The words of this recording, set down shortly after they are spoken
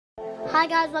Hi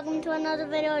guys, welcome to another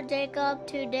video with Jacob.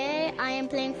 Today I am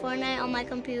playing Fortnite on my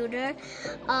computer.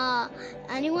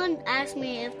 Anyone asked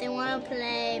me if they want to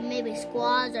play maybe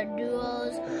squads or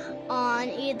duos on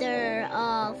either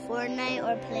Fortnite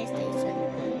or PlayStation.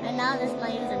 And now this is my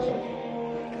username.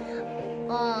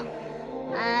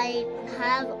 I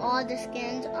have all the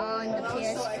skins on the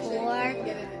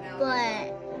PS4,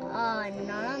 but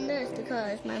not on this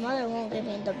because my mother won't give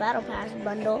me the Battle Pass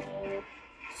bundle.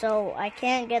 So I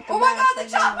can't get the. Oh my God! The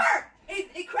chopper!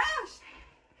 It crashed.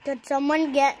 Could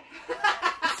someone get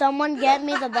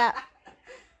me the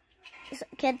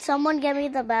Can someone get me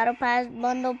the Battle Pass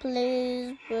bundle,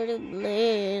 please? Pretty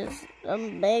please.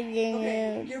 I'm begging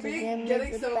you to give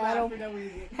me the Battle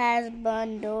Pass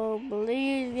bundle.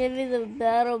 Please give me the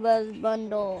Battle Pass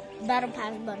bundle.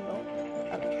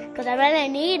 Okay. Because I really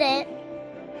need it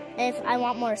if I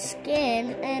want more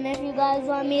skins and if you guys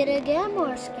want me to get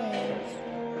more skins.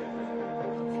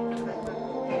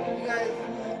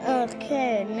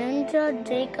 Okay, Ninja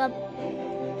Jacob.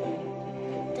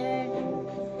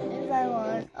 If I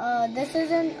want, this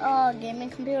isn't a gaming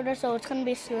computer, so it's gonna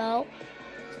be slow.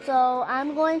 So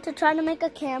I'm going to try to make a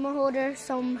camera holder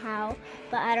somehow,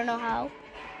 but I don't know how.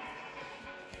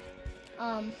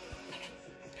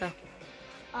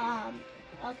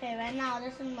 Okay, right now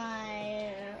this is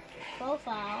my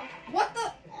profile. What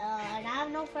the? And I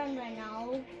have no friends right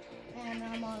now. And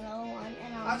I'm on low one,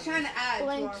 and I was trying to add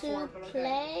going to our to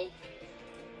play.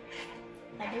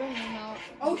 I do know.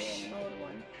 Oh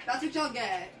one. That's what y'all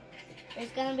get.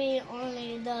 It's gonna be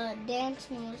only the dance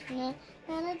moves. Stop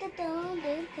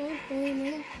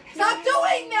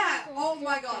doing that! Oh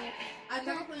my God! I've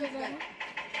never played this game.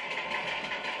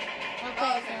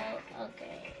 Okay, so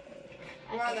okay.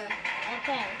 Where are they?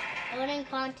 Okay, loading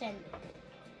content.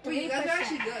 Wait, you guys are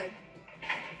actually good.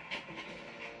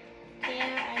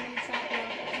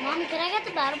 Mom, can I get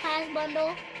the Battle Pass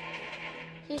bundle?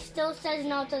 He still says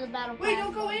no to the Battle Pass. Wait,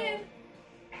 don't go bundle. in.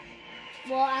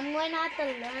 Well, I'm going to have to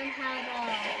learn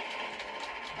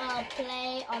how to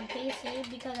play on PC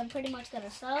because I'm pretty much going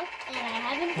to suck. And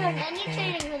I haven't done any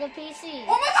training for the PC.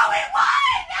 Oh my God, we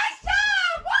won! Nice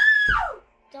job! Woo!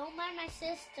 Don't mind my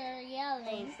sister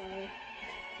yelling. Oh, sorry.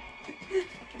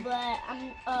 But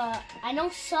I know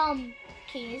some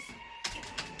keys.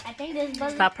 I think this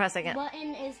Stop pressing it.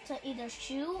 Button is to either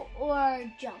shoot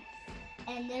or jump,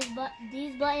 and these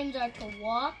buttons are to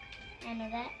walk. I know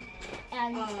that.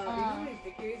 And you know how many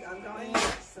victories I'm going? Yeah.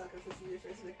 Suck if this is your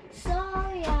first victory. So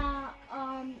yeah,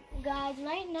 guys,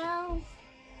 right now.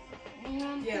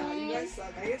 Yeah, you guys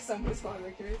suck. I get some squad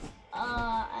victories.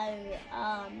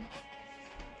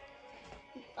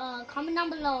 Comment down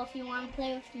below if you want to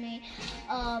play with me.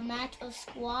 Match of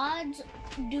squads,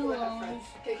 duos.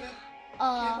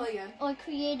 Or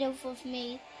creative with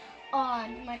me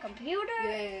on my computer.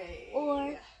 Yay.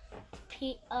 Or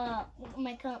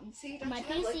my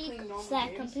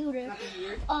PC/computer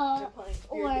or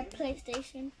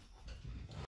PlayStation.